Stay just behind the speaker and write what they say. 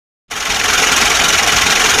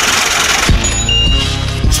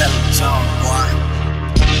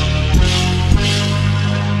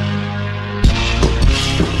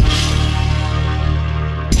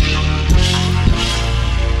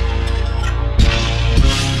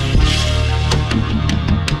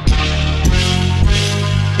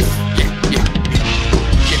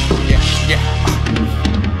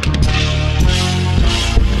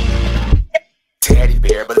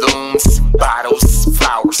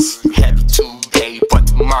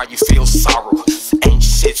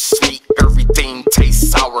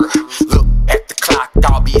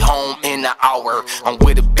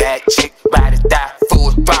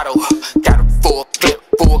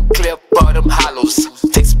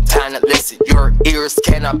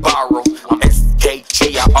and I borrow. I'm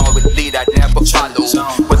SKG, I always lead, I never follow.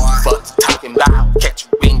 What the fuck you talking about? Catch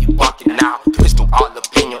you when you walking out. Pistol all up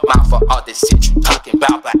in your mouth for all this shit you talking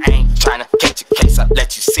about. But I ain't tryna catch a case, I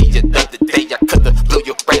let you see it the other day. I could've blew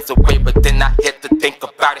your brains away, but then I had to think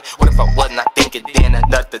about it. What if I was not thinking then?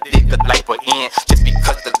 Another nigga life will end. Just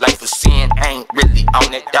because the life of sin, I ain't really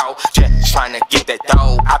on that dog. Just tryna get that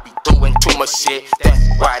dog. I be doing too much shit, that's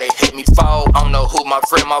why they hate me fall. I don't know who my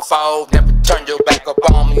friend, my foe. Never turn your back up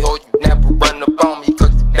on me, or you never run up on me,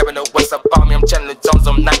 cause you never know what's up on me. I'm Chandler-Jones,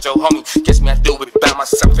 I'm not your homie. Guess me, I do it by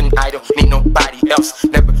myself and I don't need nobody else.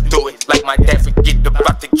 Never do it like my dad, forget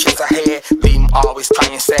about the kids I had. Leave them always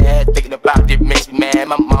crying sad, thinking about it makes me mad.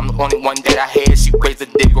 My mom the only one that I had, she raised a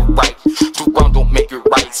nigga right. Do wrong don't make it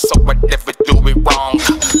right, so I never do it wrong.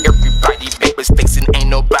 Everybody make mistakes and ain't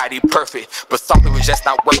nobody perfect, but some people just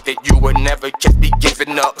not worth it. You will never just be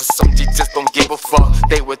giving up. Some just don't give a fuck.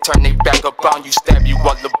 They will turn their back up on you, stab you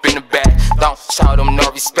all up in the back. Don't shout them no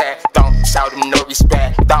respect. Don't shout them no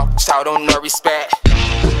respect. Don't shout them no respect.